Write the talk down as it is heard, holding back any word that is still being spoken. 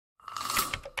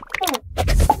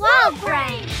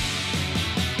WildBrain!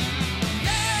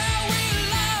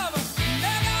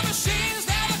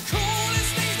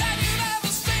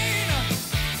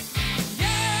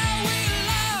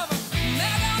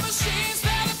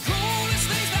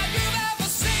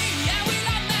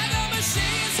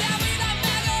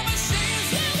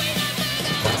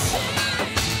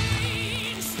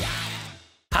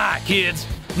 Hi kids,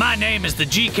 my name is the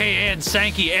GKN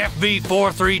Sankey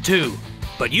FV432,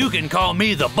 but you can call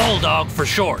me the Bulldog for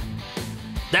short.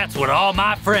 That's what all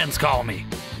my friends call me.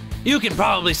 You can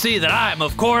probably see that I am,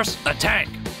 of course, a tank.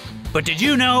 But did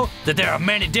you know that there are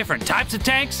many different types of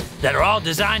tanks that are all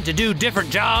designed to do different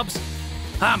jobs?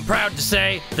 I'm proud to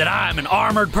say that I am an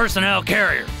armored personnel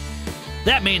carrier.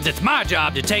 That means it's my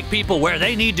job to take people where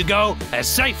they need to go as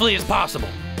safely as possible.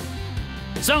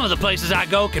 Some of the places I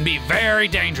go can be very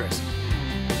dangerous.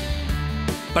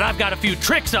 But I've got a few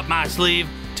tricks up my sleeve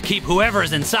to keep whoever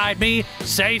is inside me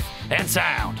safe and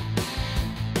sound.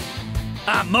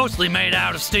 I'm mostly made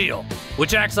out of steel,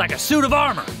 which acts like a suit of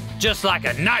armor, just like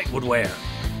a knight would wear.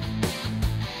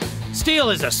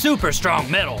 Steel is a super strong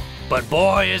metal, but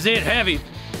boy is it heavy.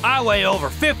 I weigh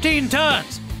over 15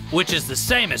 tons, which is the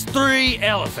same as 3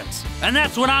 elephants, and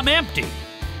that's when I'm empty.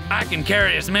 I can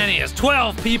carry as many as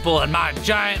 12 people in my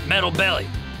giant metal belly,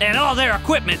 and all their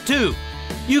equipment too.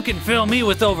 You can fill me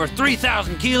with over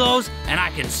 3,000 kilos, and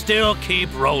I can still keep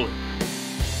rolling.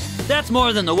 That's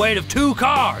more than the weight of 2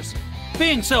 cars.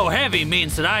 Being so heavy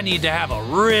means that I need to have a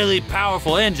really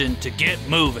powerful engine to get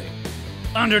moving.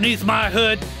 Underneath my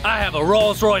hood, I have a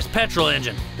Rolls-Royce petrol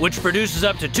engine, which produces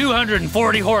up to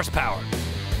 240 horsepower.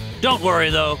 Don't worry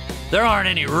though, there aren't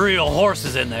any real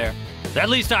horses in there. At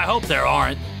least I hope there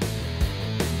aren't.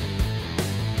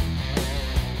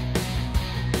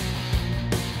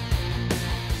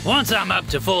 Once I'm up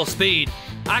to full speed,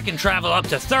 I can travel up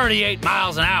to 38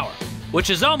 miles an hour,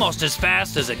 which is almost as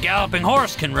fast as a galloping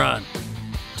horse can run.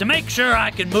 To make sure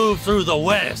I can move through the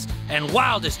wettest and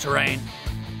wildest terrain,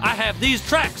 I have these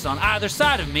tracks on either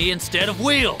side of me instead of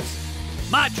wheels.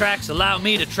 My tracks allow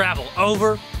me to travel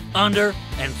over, under,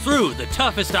 and through the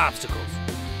toughest obstacles.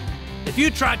 If you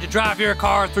tried to drive your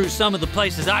car through some of the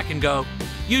places I can go,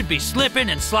 you'd be slipping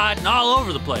and sliding all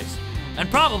over the place, and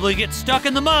probably get stuck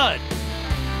in the mud.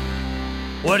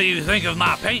 What do you think of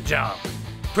my paint job?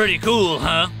 Pretty cool,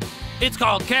 huh? It's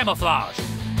called camouflage.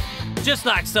 Just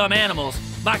like some animals,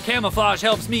 my camouflage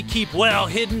helps me keep well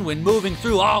hidden when moving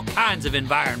through all kinds of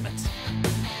environments.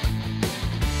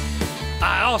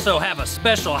 I also have a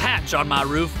special hatch on my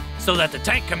roof so that the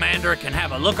tank commander can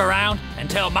have a look around and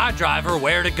tell my driver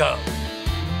where to go.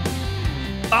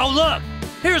 Oh look,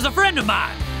 here's a friend of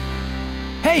mine.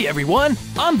 Hey everyone,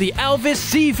 I'm the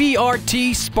Alvis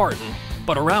CVRT Spartan,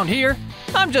 but around here,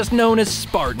 I'm just known as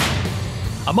Spartan.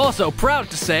 I'm also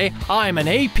proud to say I'm an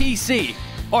APC,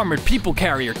 Armored People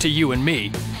Carrier to you and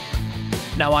me.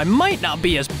 Now I might not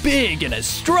be as big and as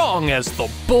strong as the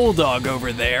Bulldog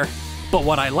over there, but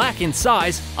what I lack in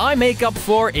size, I make up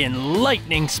for in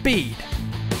lightning speed.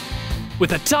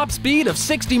 With a top speed of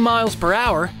 60 miles per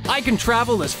hour, I can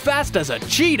travel as fast as a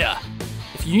cheetah.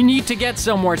 If you need to get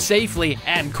somewhere safely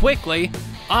and quickly,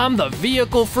 I'm the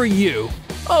vehicle for you.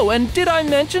 Oh, and did I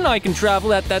mention I can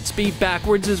travel at that speed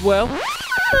backwards as well?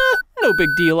 No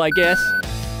big deal, I guess.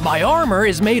 My armor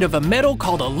is made of a metal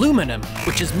called aluminum,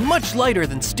 which is much lighter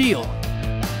than steel.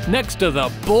 Next to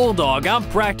the Bulldog, I'm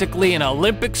practically an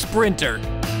Olympic sprinter.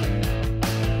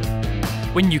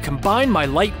 When you combine my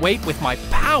light weight with my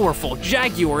powerful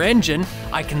Jaguar engine,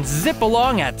 I can zip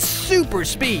along at super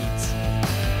speeds.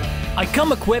 I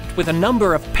come equipped with a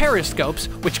number of periscopes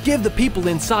which give the people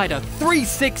inside a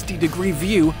 360-degree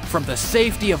view from the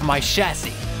safety of my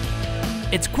chassis.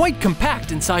 It's quite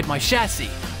compact inside my chassis,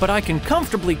 but I can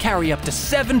comfortably carry up to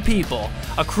 7 people,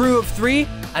 a crew of 3,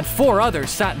 and 4 others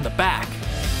sat in the back.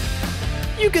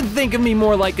 You can think of me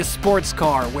more like a sports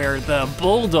car where the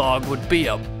Bulldog would be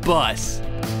a bus.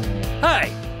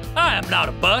 Hey, I am not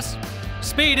a bus.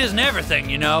 Speed isn't everything,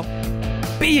 you know.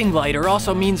 Being lighter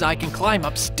also means I can climb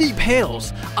up steep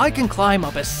hills. I can climb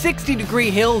up a 60-degree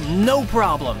hill, no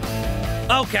problem.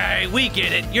 Okay, we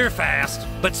get it, you're fast.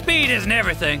 But speed isn't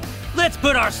everything. Let's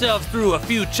put ourselves through a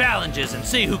few challenges and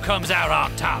see who comes out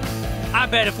on top. I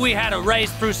bet if we had a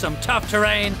race through some tough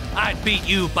terrain, I'd beat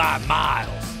you by miles.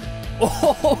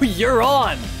 Oh, you're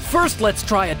on. First, let's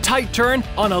try a tight turn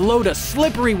on a load of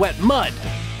slippery wet mud.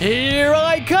 Here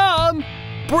I come.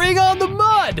 Bring on the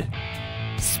mud.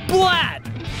 Splat!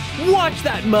 Watch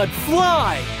that mud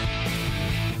fly!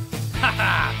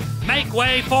 Haha! Make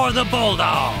way for the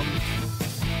Bulldog!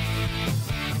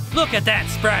 Look at that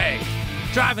spray!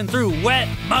 Driving through wet,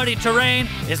 muddy terrain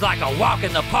is like a walk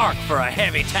in the park for a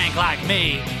heavy tank like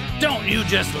me. Don't you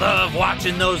just love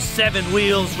watching those 7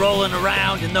 wheels rolling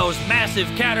around in those massive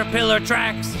caterpillar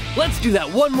tracks? Let's do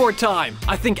that one more time.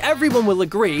 I think everyone will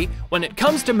agree, when it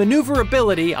comes to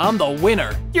maneuverability, I'm the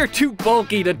winner. You're too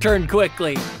bulky to turn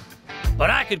quickly. But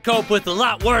I could cope with a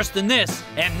lot worse than this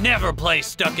and never play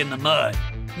stuck in the mud.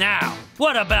 Now,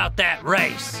 what about that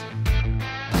race?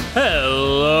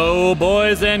 Hello,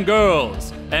 boys and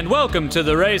girls, and welcome to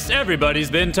the race everybody's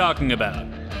been talking about.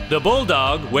 The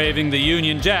Bulldog waving the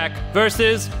Union Jack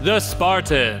versus the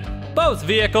Spartan. Both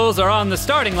vehicles are on the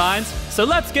starting lines, so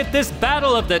let's get this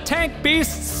battle of the tank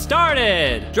beasts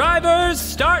started. Drivers,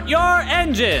 start your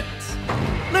engines.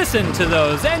 Listen to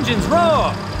those engines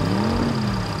roar.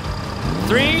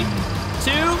 3,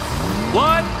 2,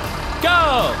 1,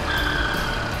 go!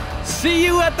 See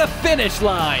you at the finish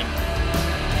line.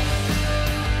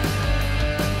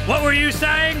 What were you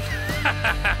saying?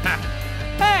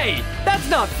 Hey, that's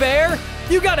not fair.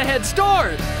 You got a head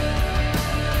start.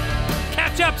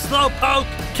 Catch up, slowpoke.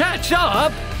 Catch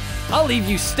up? I'll leave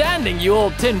you standing, you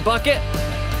old tin bucket.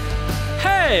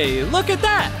 Hey, look at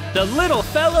that! The little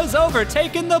fella's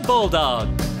overtaken the Bulldog.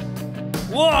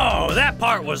 Whoa, that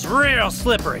part was real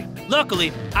slippery.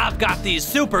 Luckily, I've got these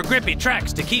super grippy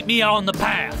tracks to keep me on the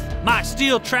path. My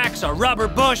steel tracks are rubber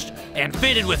bushed and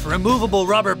fitted with removable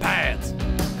rubber pads.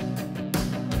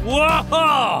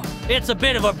 Whoa! It's a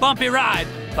bit of a bumpy ride,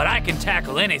 but I can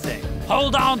tackle anything.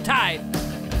 Hold on tight.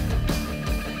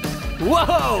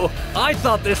 Whoa! I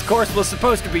thought this course was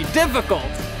supposed to be difficult.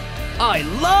 I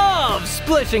love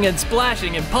splishing and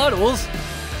splashing in puddles.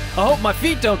 I hope my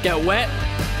feet don't get wet.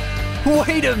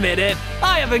 Wait a minute,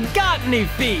 I haven't got any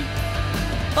feet.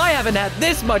 I haven't had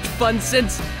this much fun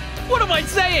since... What am I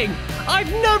saying?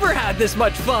 I've never had this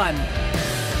much fun.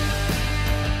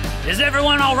 Is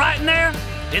everyone all right in there?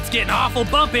 It's getting awful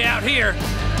bumpy out here.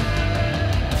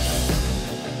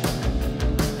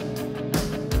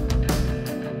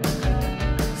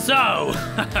 So,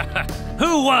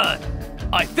 who won?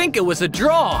 I think it was a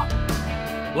draw.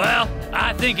 Well,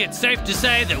 I think it's safe to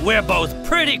say that we're both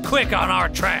pretty quick on our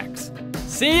tracks.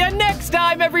 See you next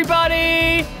time,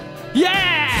 everybody!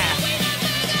 Yeah!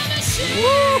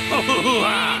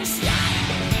 Woo-hoo-hoo-ah.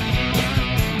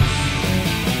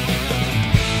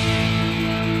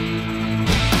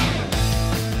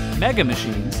 Mega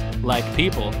machines, like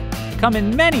people, come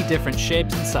in many different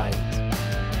shapes and sizes.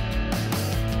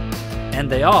 And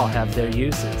they all have their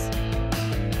uses.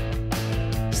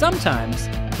 Sometimes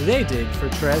they dig for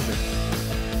treasure.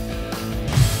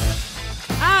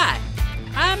 Hi,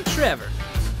 I'm Trevor.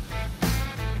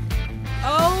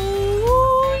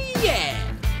 Oh, yeah,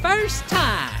 first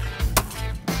time.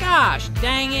 Gosh,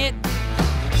 dang it.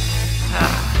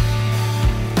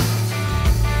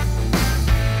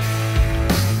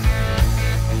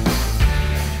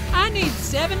 I need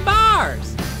 7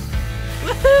 bars.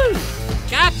 Woohoo,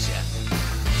 gotcha.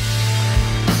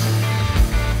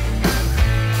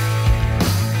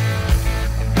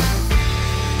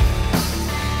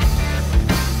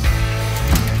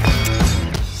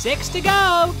 Six to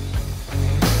go.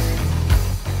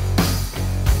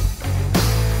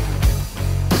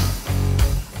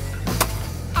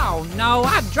 Oh no,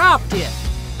 I dropped it.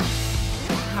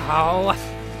 Oh.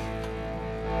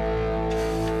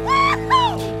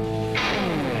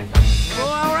 Well,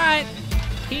 all right,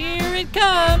 here it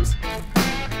comes.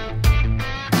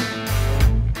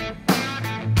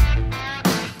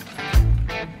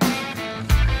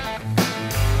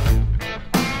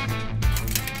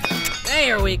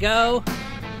 There we go.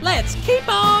 Let's keep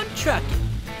on trucking.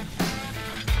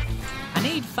 I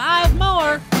need 5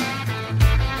 more.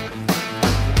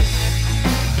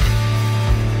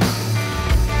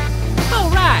 All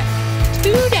right,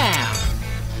 2 down.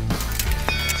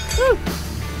 Whew.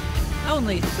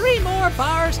 Only 3 more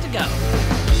bars to go.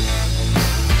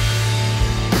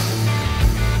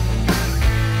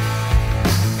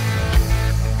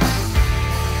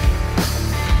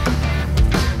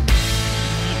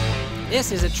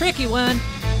 This is a tricky one.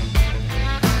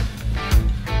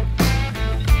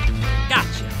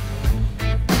 Gotcha.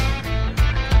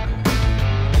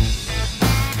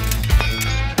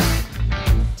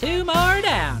 Two more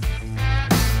down.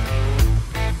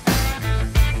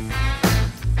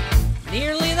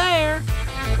 Nearly there.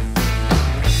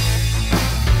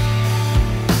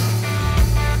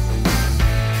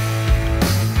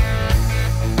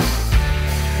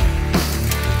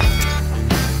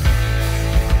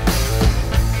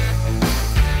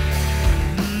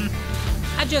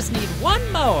 I just need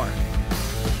 1 more.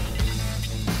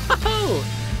 Oh,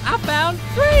 I found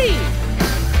 3.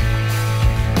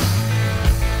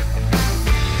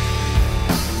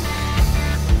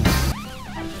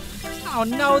 Oh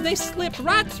no, they slipped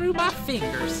right through my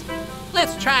fingers.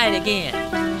 Let's try it again.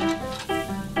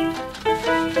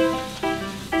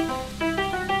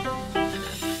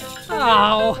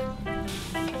 Oh.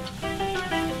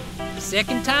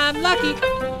 Second time lucky.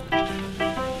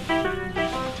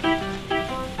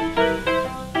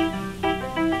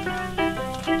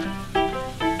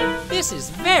 This is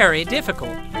very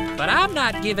difficult, but I'm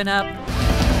not giving up.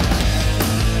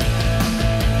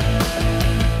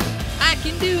 I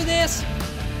can do this.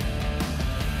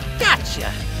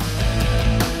 Gotcha.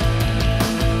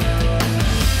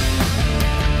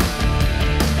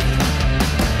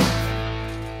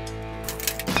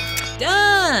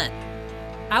 Done.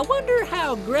 I wonder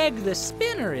how Greg the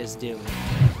Spinner is doing.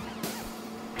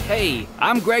 Hey,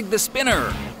 I'm Greg the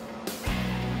Spinner.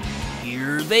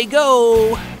 Here they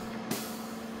go.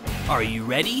 Are you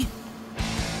ready?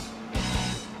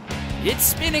 It's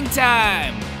spinning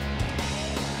time.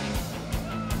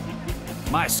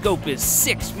 My scope is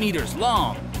 6 meters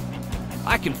long.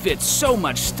 I can fit so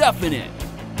much stuff in it.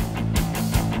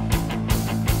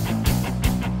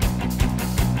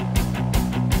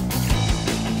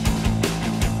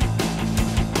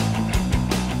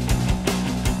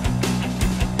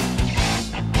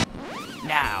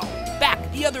 Now,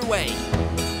 back the other way.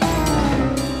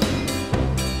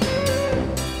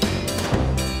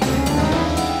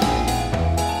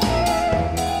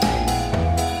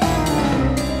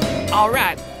 All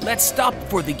right, let's stop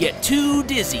before they get too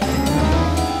dizzy.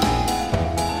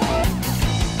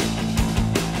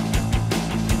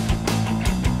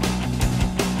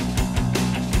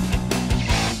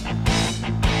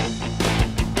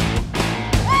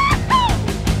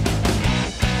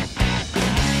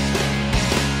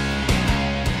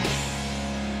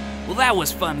 Well, that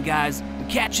was fun, guys. We'll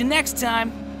catch you next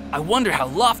time. I wonder how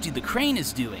lofty the crane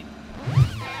is doing.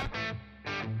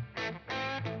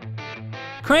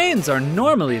 Cranes are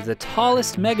normally the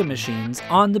tallest mega machines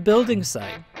on the building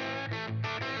site.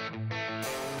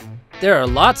 There are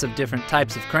lots of different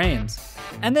types of cranes,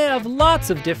 and they have lots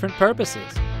of different purposes.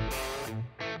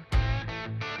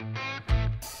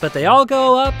 But they all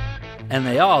go up, and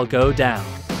they all go down.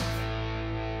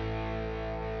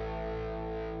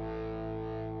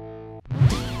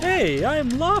 Hey, I'm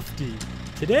Lofty.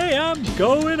 Today I'm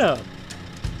going up.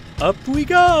 Up we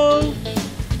go.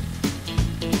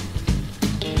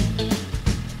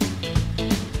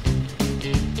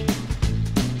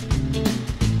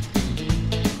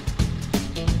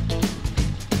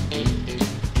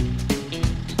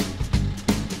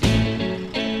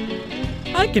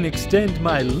 I can extend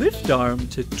my lift arm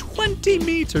to 20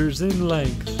 meters in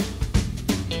length.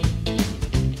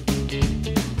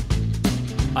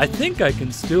 I think I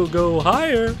can still go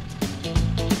higher.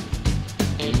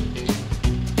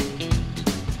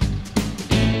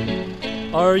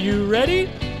 Are you ready?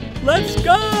 Let's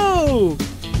go!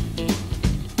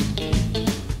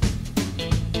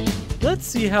 Let's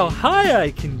see how high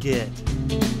I can get.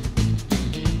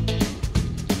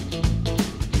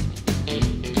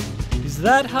 Is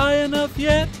that high enough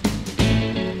yet?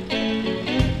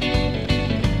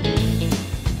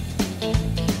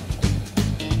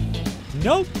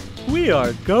 Nope, we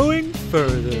are going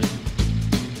further.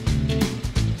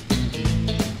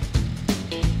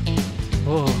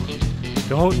 Oh,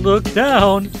 don't look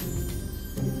down.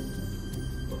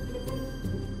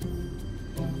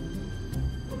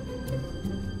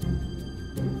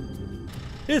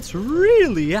 It's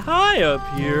really high up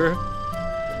here.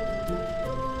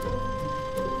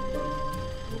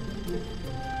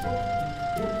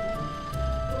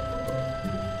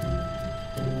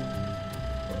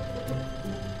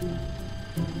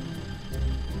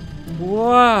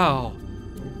 Wow!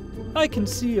 I can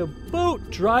see a boat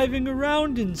driving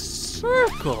around in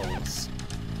circles.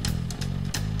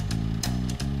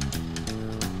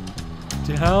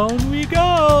 Down we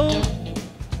go.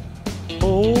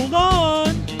 Hold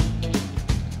on.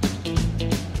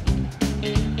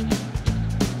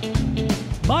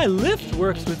 My lift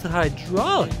works with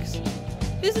hydraulics.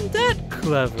 Isn't that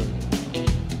clever?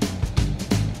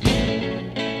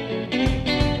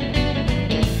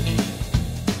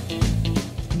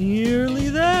 Nearly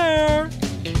there.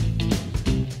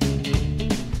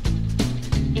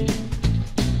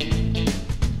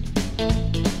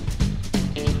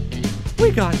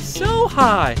 We got so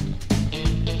high.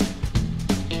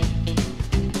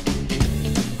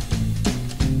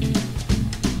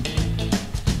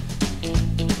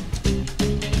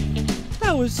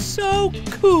 That was so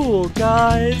cool,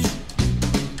 guys.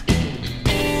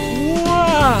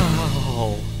 Wow.